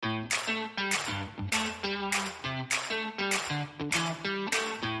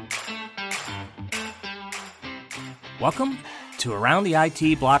Welcome to Around the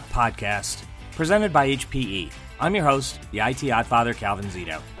IT Block podcast, presented by HPE. I'm your host, the IT Oddfather, Calvin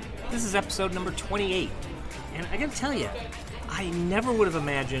Zito. This is episode number 28, and I gotta tell you, I never would have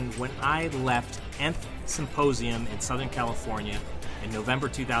imagined when I left Nth Symposium in Southern California in November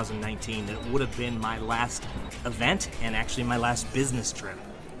 2019 that it would have been my last event and actually my last business trip.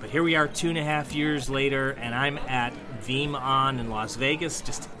 But here we are 2.5 years later, and I'm at VeeamON in Las Vegas,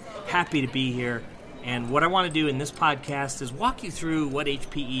 just happy to be here. And what I want to do in this podcast is walk you through what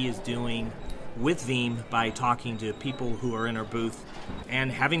HPE is doing with Veeam by talking to people who are in our booth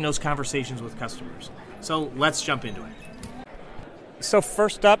and having those conversations with customers. So let's jump into it. So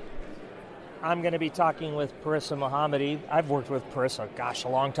first up, I'm going to be talking with Parissa Mohammadi. I've worked with Parissa, a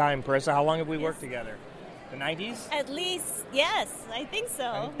long time. Parissa, how long have we worked together? The 90s? At least, yes, I think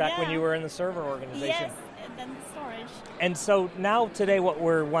so. Back when you were in the server organization. Yes, and then storage. And so now today what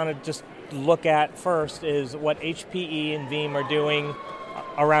we want to just look at first is what HPE and Veeam are doing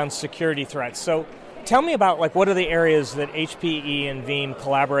around security threats. So tell me about what are the areas that HPE and Veeam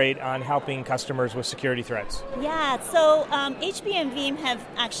collaborate on helping customers with security threats? Yeah, so HPE and Veeam have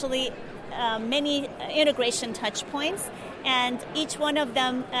actually many integration touch points, and each one of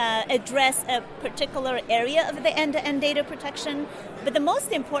them address a particular area of the end-to-end data protection. But the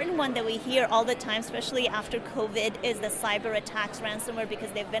most important one that we hear all the time, especially after COVID, is the cyber attacks, ransomware,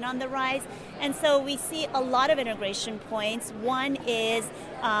 because they've been on the rise. And so we see a lot of integration points. One is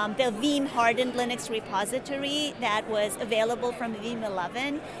the Veeam hardened Linux repository that was available from Veeam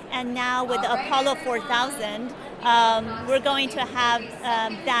 11. And now with the Apollo 4000, we're going to have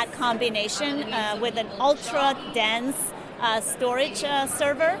that combination with an ultra-dense storage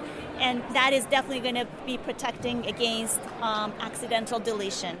server. And that is definitely going to be protecting against accidental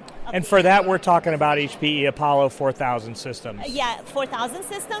deletion. And for that, we're talking about HPE Apollo 4000 systems. Yeah, 4000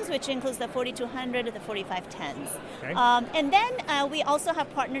 systems, which includes the 4200 and the 4510s. Okay. And then we also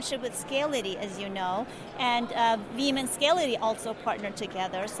have partnership with Scality, as you know, and Veeam and Scality also partner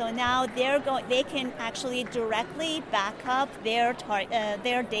together. So now they can actually directly back up their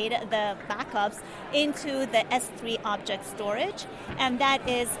data, the backups, into the S3 object storage, and that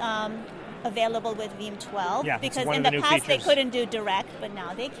is available with Veeam 12, because in the past they couldn't do direct, but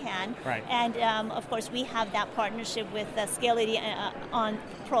now they can. Right. And of course we have that partnership with Scality on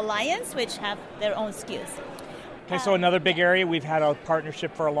ProLiants, which have their own SKUs. Okay, so another big area we've had a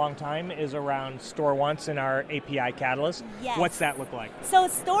partnership for a long time is around Store Once in our API Catalyst. Yes. What's that look like? So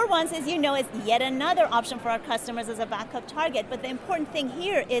Store Once, as you know, is yet another option for our customers as a backup target. But the important thing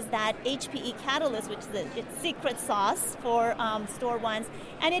here is that HPE Catalyst, which is its secret sauce for Store Once,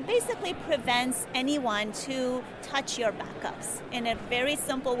 and it basically prevents anyone to touch your backups in a very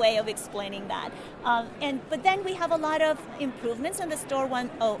simple way of explaining that. But then we have a lot of improvements on the Store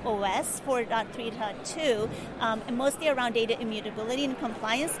Once OS 4.3.2, and mostly around data immutability and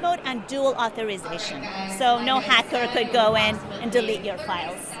compliance mode and dual authorization. So no hacker could go in and delete your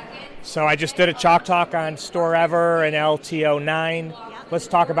files. So I just did a chalk talk on StoreEver and LTO9. Let's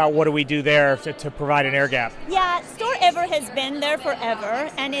talk about what do we do there to provide an air gap. Yeah, StoreEver has been there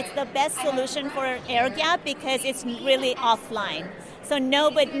forever, and it's the best solution for an air gap because it's really offline. So no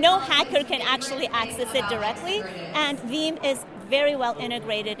hacker can actually access it directly, and Veeam is very well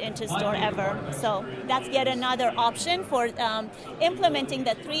integrated into StoreEver. So that's yet another option for implementing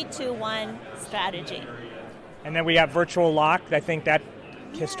the 3-2-1 strategy. And then we have Virtual Lock. I think that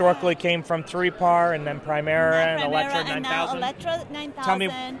historically came from 3PAR and then Primera and Alletra 9000. And now Alletra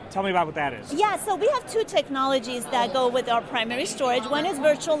 9000. Tell me about what that is. Yeah, so we have two technologies that go with our primary storage. One is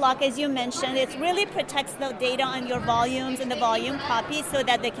Virtual Lock, as you mentioned. It really protects the data on your volumes and the volume copies so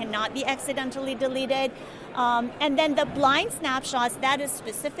that they cannot be accidentally deleted. And then the blind snapshots, that is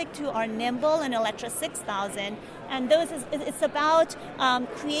specific to our Nimble and Alletra 6000. And it's about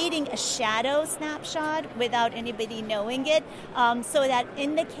creating a shadow snapshot without anybody knowing it, so that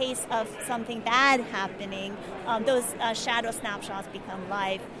in the case of something bad happening, those shadow snapshots become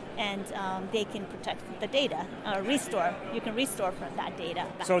live, and they can protect the data, restore. You can restore from that data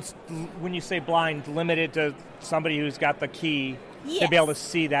back. So it's, when you say blind, limited to somebody who's got the key Yes. to be able to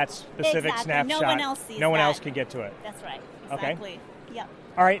see that specific snapshot. No one else sees No one that. else can get to it. That's right. Exactly. Okay. Yep.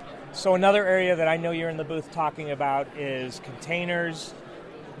 All right. So another area that I know you're in the booth talking about is containers.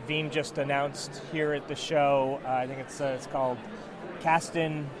 Veeam just announced here at the show, I think it's called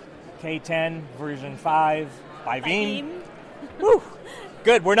Kasten K10 version 5 by Veeam. Woo!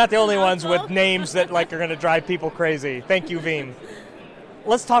 Good. We're not the only ones with names that are going to drive people crazy. Thank you, Veeam.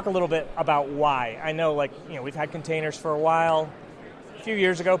 Let's talk a little bit about why. I know, we've had containers for a while. A few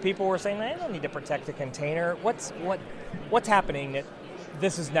years ago, people were saying, I don't need to protect a container. What's happening that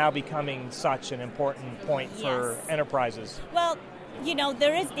this is now becoming such an important point for enterprises? Well,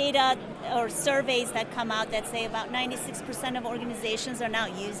 there is data or surveys that come out that say about 96% of organizations are now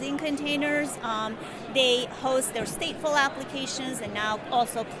using containers. They host their stateful applications and now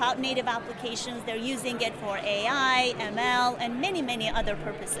also cloud-native applications. They're using it for AI, ML, and many, many other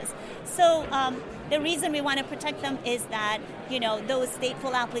purposes. So the reason we want to protect them is that, those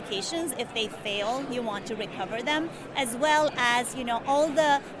stateful applications, if they fail, you want to recover them, as well as, all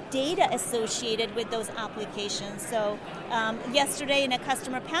the data associated with those applications. So yesterday in a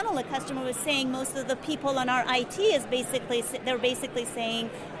customer panel, a customer was saying most of the people on our IT they're basically saying,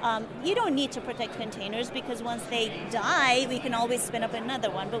 you don't need to protect containers because once they die, we can always spin up another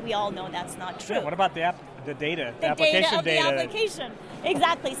one, but we all know that's not true. Yeah, what about the data? The application.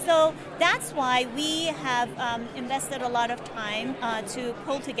 Exactly. So that's why we have invested a lot of time to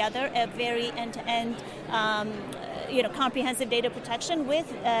pull together a very end-to-end comprehensive data protection with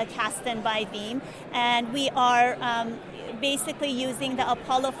Kasten by Veeam, and we are basically using the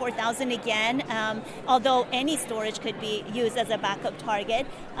Apollo 4000 again, although any storage could be used as a backup target.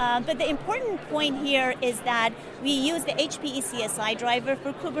 But the important point here is that we use the HPE CSI driver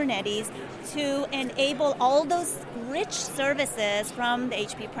for Kubernetes to enable all those rich services from the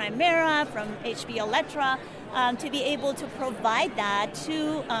HP Primera, from HP Alletra, to be able to provide that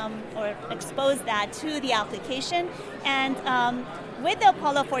to, or expose that to the application. And with the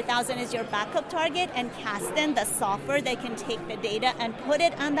Apollo 4000 as your backup target and Kasten, the software that can take the data and put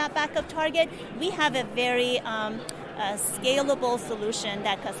it on that backup target, we have a very scalable solution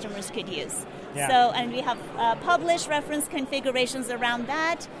that customers could use. Yeah. So, and we have published reference configurations around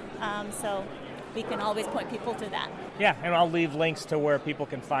that, so we can always point people to that. Yeah, and I'll leave links to where people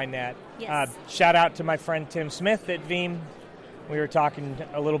can find that. Yes. Shout out to my friend Tim Smith at Veeam. We were talking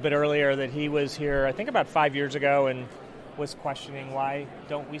a little bit earlier that he was here, I think about 5 years ago, and was questioning why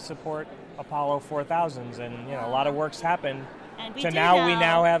don't we support Apollo 4000s, and a lot of work's happened. And we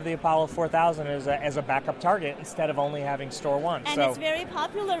now have the Apollo 4000 as a backup target instead of only having Store 1. And it's very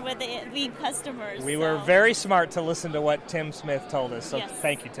popular with the Veeam customers. We were very smart to listen to what Tim Smith told us, so yes.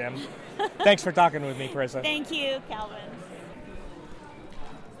 Thank you, Tim. Thanks for talking with me, Carissa. Thank you, Calvin.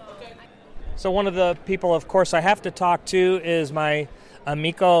 So one of the people, of course, I have to talk to is my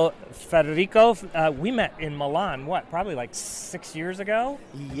amico Federico. We met in Milan, probably like 6 years ago?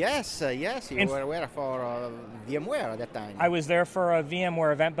 Yes. You were there for VMware at that time. I was there for a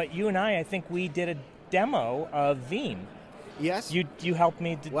VMware event, but you and I think we did a demo of Veeam. Yes. You helped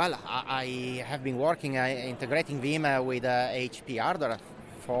me. Well, I have been working integrating Veeam with HP hardware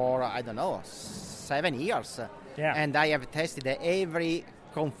for, 7 years. Yeah. And I have tested every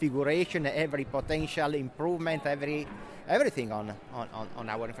configuration, every potential improvement, everything on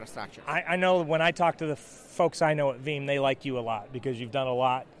our infrastructure. I know when I talk to the folks I know at Veeam, they like you a lot because you've done a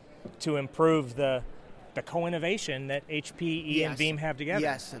lot to improve the co-innovation that HPE and Veeam have together.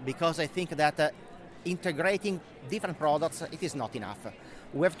 Yes, because I think that integrating different products, it is not enough.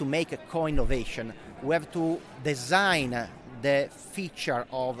 We have to make a co-innovation. We have to design the feature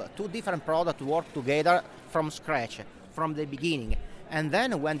of two different products to work together from scratch, from the beginning. And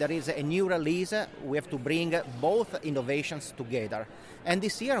then when there is a new release, we have to bring both innovations together. And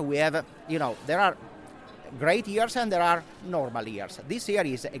this year we have, there are great years and there are normal years. This year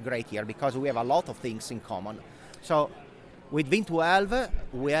is a great year because we have a lot of things in common. So with Veeam 12,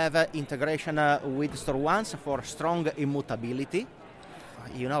 we have integration with Store1 for strong immutability.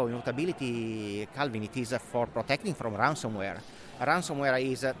 Immutability, Calvin, it is for protecting from ransomware. Ransomware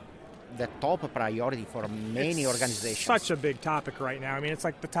is the top priority for many organizations. Such a big topic right now. I mean, it's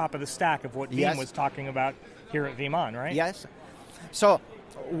like the top of the stack of what Veeam was talking about here at VeeamON, right? Yes. So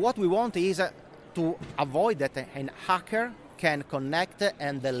what we want is to avoid that a hacker can connect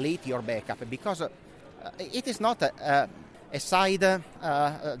and delete your backup, because it is not a side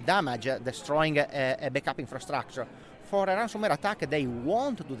damage destroying a backup infrastructure. For a ransomware attack, they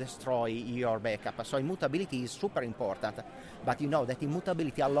want to destroy your backup. So immutability is super important. But you know that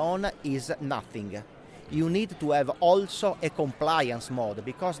immutability alone is nothing. You need to have also a compliance mode,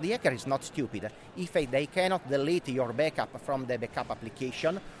 because the hacker is not stupid. If they cannot delete your backup from the backup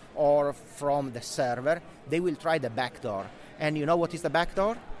application or from the server, they will try the backdoor. And you know what is the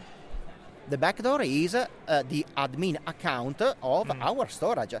backdoor? The backdoor is the admin account of our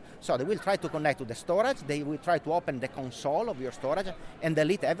storage. So they will try to connect to the storage, they will try to open the console of your storage and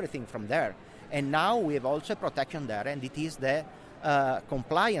delete everything from there. And now we have also protection there, and it is the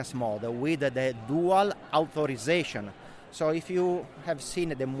compliance mode with the dual authorization. So if you have seen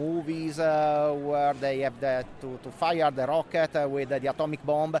the movies where they have to fire the rocket with the atomic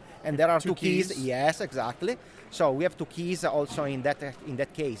bomb, and there are two keys. Yes, exactly. So we have two keys also in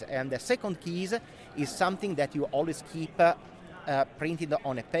that case. And the second keys is something that you always keep printed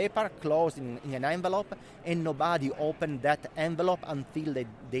on a paper, closed in an envelope, and nobody open that envelope until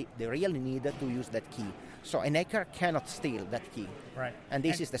they really need to use that key. So an hacker cannot steal that key. Right. And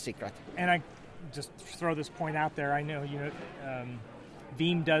this is the secret. And I just throw this point out there. I know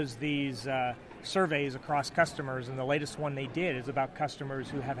Veeam does these surveys across customers, and the latest one they did is about customers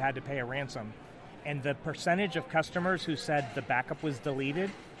who have had to pay a ransom. And the percentage of customers who said the backup was deleted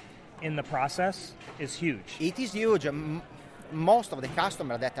in the process is huge. It is huge. Most of the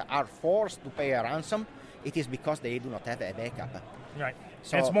customers that are forced to pay a ransom, it is because they do not have a backup. Right.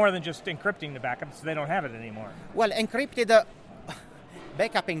 So and it's more than just encrypting the backup, so they don't have it anymore. Well,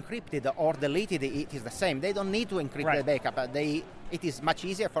 backup encrypted or deleted, it is the same. They don't need to encrypt the backup. It is much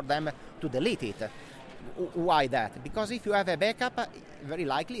easier for them to delete it. Why that? Because if you have a backup, very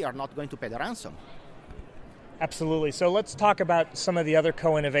likely you're not going to pay the ransom. Absolutely. So let's talk about some of the other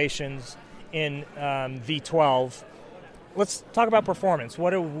co-innovations in V12. Let's talk about performance.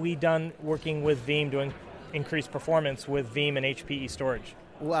 What have we done working with Veeam to increase performance with Veeam and HPE storage?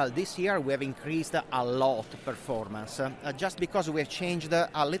 Well, this year we have increased a lot performance just because we have changed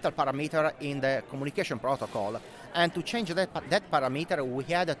a little parameter in the communication protocol. And to change that parameter, we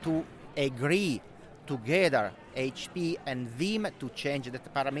had to agree together, HP and Veeam, to change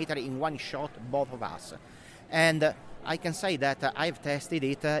that parameter in one shot, both of us. And I can say that I've tested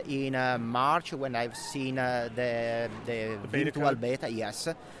it in March when I've seen the virtual beta. Yes,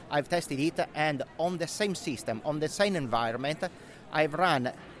 I've tested it, and on the same system, on the same environment, I've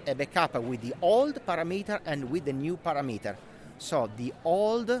run a backup with the old parameter and with the new parameter. So the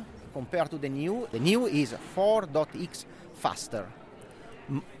old compared to the new is 4.x faster,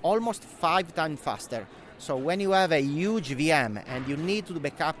 almost 5 times faster. So when you have a huge VM and you need to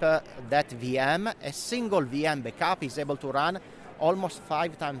backup that VM, a single VM backup is able to run almost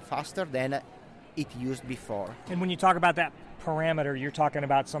 5 times faster than it used before. And when you talk about that parameter, you're talking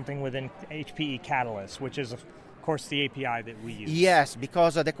about something within HPE Catalyst, which is, of course, the API that we use. Yes,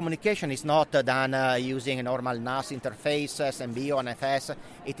 because the communication is not done using a normal NAS interface, SMB or NFS.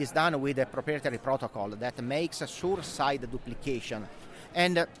 It is done with a proprietary protocol that makes a sure-side duplication.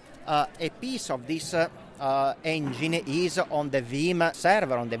 And a piece of this engine is on the Veeam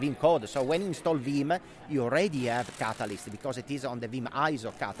server, on the Veeam code. So when you install Veeam, you already have Catalyst because it is on the Veeam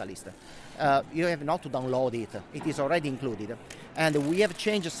ISO Catalyst. You have not to download it. It is already included. And we have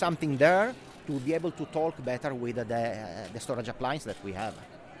changed something there to be able to talk better with the storage appliance that we have.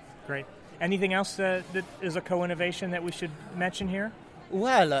 Great. Anything else that is a co-innovation that we should mention here?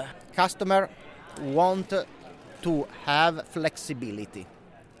 Well, customer want to have flexibility.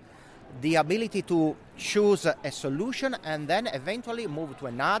 The ability to choose a solution and then eventually move to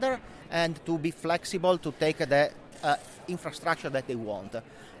another, and to be flexible to take the infrastructure that they want.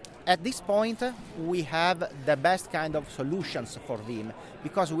 At this point, we have the best kind of solutions for Veeam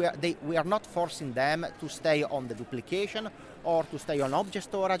because we are not forcing them to stay on the duplication or to stay on object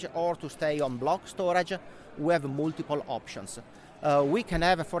storage or to stay on block storage. We have multiple options. We can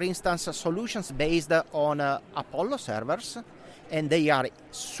have, for instance, solutions based on Apollo servers, and they are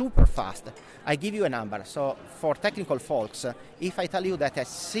super fast. I give you a number. So for technical folks, if I tell you that a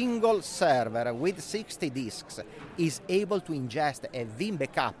single server with 60 disks is able to ingest a Veeam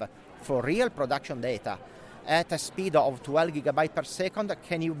backup for real production data at a speed of 12 gigabytes per second,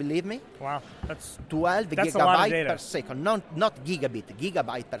 can you believe me? Wow, that's 12 gigabytes a lot of data per second, not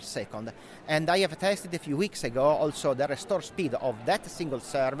gigabyte per second. And I have tested a few weeks ago also the restore speed of that single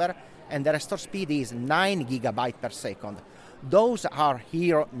server, and the restore speed is 9 gigabytes per second. Those are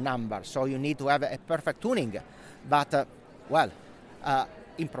hero numbers, so you need to have a perfect tuning. But,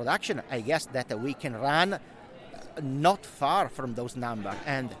 in production, I guess that we can run not far from those numbers,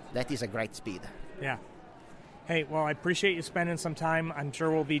 and that is a great speed. Yeah. Hey, well, I appreciate you spending some time. I'm sure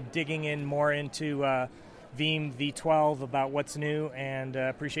we'll be digging in more into Veeam V12 about what's new, and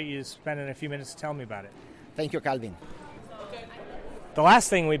appreciate you spending a few minutes to tell me about it. Thank you, Calvin. The last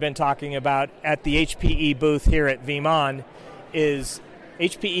thing we've been talking about at the HPE booth here at VeeamON is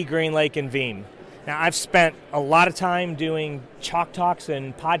HPE GreenLake and Veeam. Now, I've spent a lot of time doing chalk talks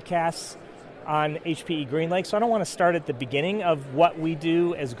and podcasts on HPE GreenLake, so I don't want to start at the beginning of what we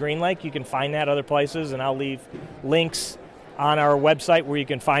do as GreenLake. You can find that other places, and I'll leave links on our website where you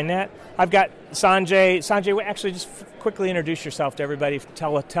can find that. I've got Sanjay. Sanjay, actually just quickly introduce yourself to everybody.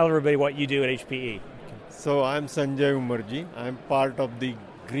 Tell everybody what you do at HPE. So I'm Sanjay Umarji. I'm part of the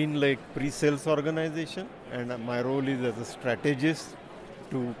GreenLake pre-sales organization, and my role is as a strategist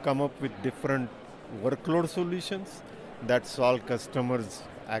to come up with different workload solutions that solve customers'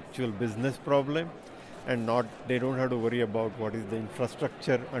 actual business problem, and they don't have to worry about what is the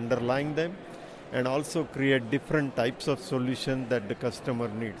infrastructure underlying them, and also create different types of solutions that the customer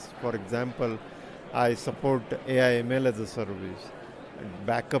needs. For example, I support AI ML as a service,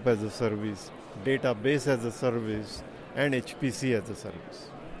 backup as a service, database as a service, and HPC as a service.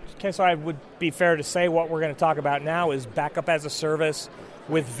 Okay, so it would be fair to say what we're going to talk about now is backup as a service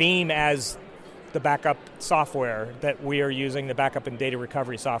with Veeam as the backup software that we are using, the backup and data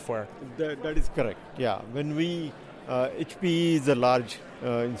recovery software. That is correct, yeah. When HPE is a large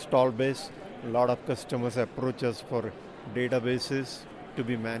install base, a lot of customers approach us for databases to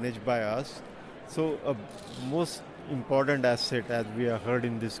be managed by us. So most important asset, as we have heard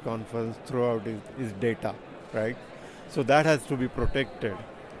in this conference throughout, is data, right? So that has to be protected,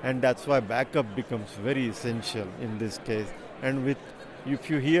 and that's why backup becomes very essential in this case. And if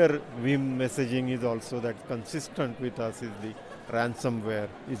you hear Veeam messaging is also that consistent with us is the ransomware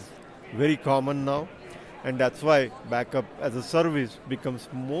is very common now, and that's why backup as a service becomes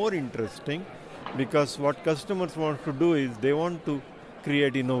more interesting, because what customers want to do is they want to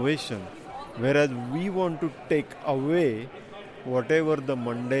create innovation, whereas we want to take away whatever the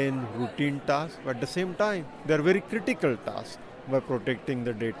mundane routine tasks, but at the same time they are very critical tasks by protecting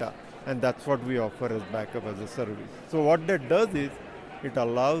the data, and that's what we offer as backup as a service. So what that does is it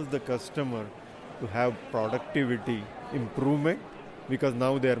allows the customer to have productivity improvement, because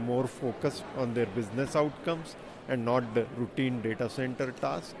now they are more focused on their business outcomes and not the routine data center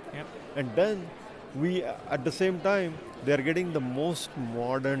tasks. Yep. And then at the same time, they are getting the most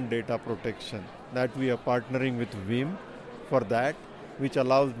modern data protection that we are partnering with Veeam for that, which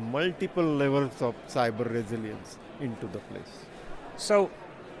allows multiple levels of cyber resilience into the place. So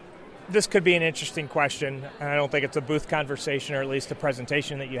this could be an interesting question, and I don't think it's a booth conversation or at least a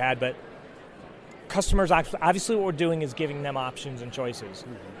presentation that you had, but customers, obviously what we're doing is giving them options and choices.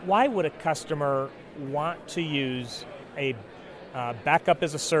 Mm-hmm. Why would a customer want to use a backup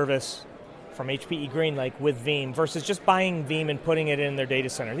as a service from HPE GreenLake with Veeam versus just buying Veeam and putting it in their data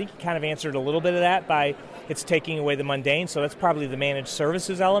center? I think you kind of answered a little bit of that by it's taking away the mundane, so that's probably the managed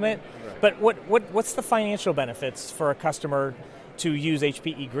services element. Right. But what's the financial benefits for a customer to use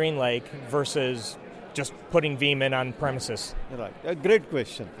HPE GreenLake versus just putting Veeam in on premises? Right, a great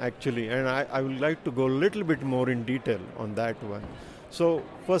question actually, and I would like to go a little bit more in detail on that one. So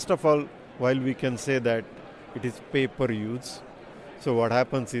first of all, while we can say that it is pay per use, so what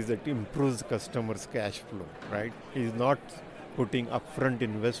happens is it improves customers' cash flow, right? It is not putting upfront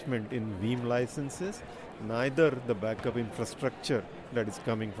investment in Veeam licenses, neither the backup infrastructure that is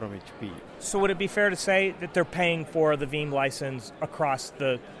coming from HPE. So would it be fair to say that they're paying for the Veeam license across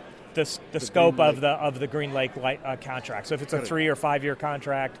the scope of the GreenLake contract? So if it's a 3 or 5 year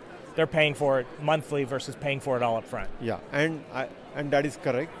contract, they're paying for it monthly versus paying for it all up front. Yeah, and that is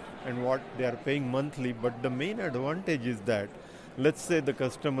correct, and what they are paying monthly, but the main advantage is that, let's say the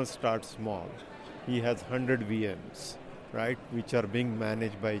customer starts small. He has 100 VMs, right, which are being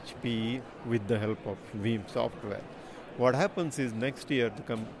managed by HPE with the help of Veeam software. What happens is next year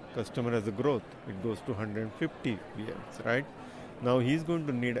the customer has a growth. It goes to 150 VMs, right? Now he's going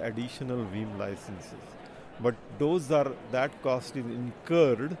to need additional Veeam licenses. But that cost is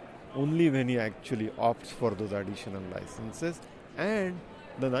incurred only when he actually opts for those additional licenses. And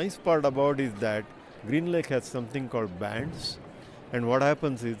the nice part about it is that GreenLake has something called bands. And what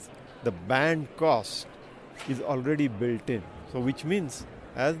happens is the band cost is already built in. So which means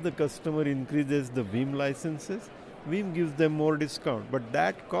as the customer increases the Veeam licenses, Veeam gives them more discount. But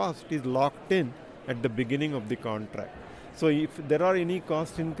that cost is locked in at the beginning of the contract. So if there are any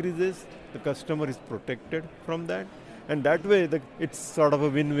cost increases, the customer is protected from that. And that way, it's sort of a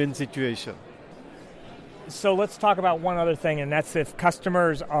win-win situation. So let's talk about one other thing, and that's if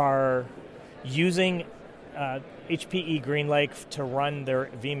customers are using HPE GreenLake to run their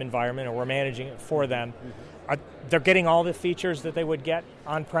Veeam environment, or we're managing it for them, they're getting all the features that they would get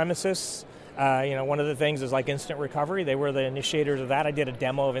on premises. One of the things is like instant recovery. They were the initiators of that. I did a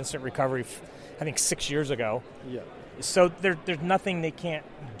demo of instant recovery, I think 6 years ago. Yeah. So there's nothing they can't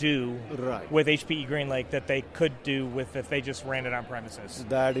do with HPE GreenLake that they could do with if they just ran it on premises.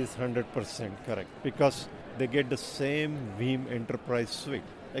 That is 100% correct, because they get the same Veeam Enterprise Suite,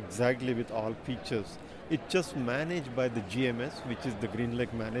 exactly with all features. It's just managed by the GMS, which is the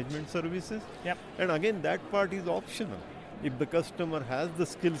GreenLake Management Services. Yep. And again, that part is optional. If the customer has the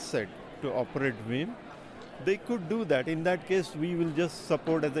skill set to operate Veeam, they could do that. In that case, we will just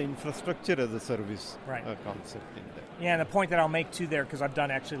support as an infrastructure as a service concept in there. Yeah, and the point that I'll make too there, because I've done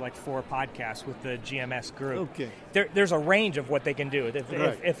actually like 4 podcasts with the GMS group. Okay. There's a range of what they can do.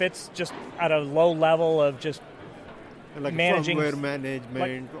 Right. If it's just at a low level of just like managing firmware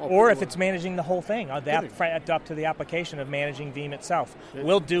management, or if it's managing the whole thing, up to the application of managing Veeam itself.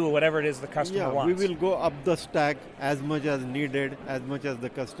 We'll do whatever it is the customer wants. We will go up the stack as much as needed, as much as the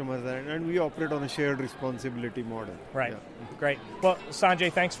customers are, and we operate on a shared responsibility model. Right. Great. Well,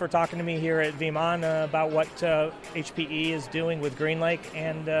 Sanjay, thanks for talking to me here at VeeamON about what HPE is doing with GreenLake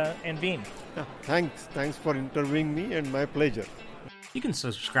and Veeam. Yeah, thanks for interviewing me, and my pleasure. You can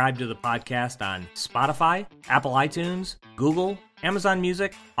subscribe to the podcast on Spotify, Apple iTunes, Google, Amazon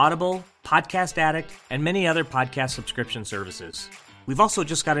Music, Audible, Podcast Addict, and many other podcast subscription services. We've also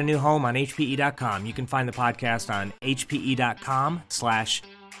just got a new home on HPE.com. You can find the podcast on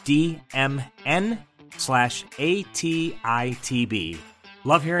HPE.com/DMN/ATITB.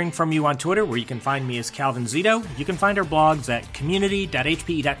 Love hearing from you on Twitter, where you can find me as Calvin Zito. You can find our blogs at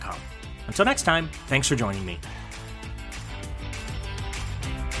community.hpe.com. Until next time, thanks for joining me.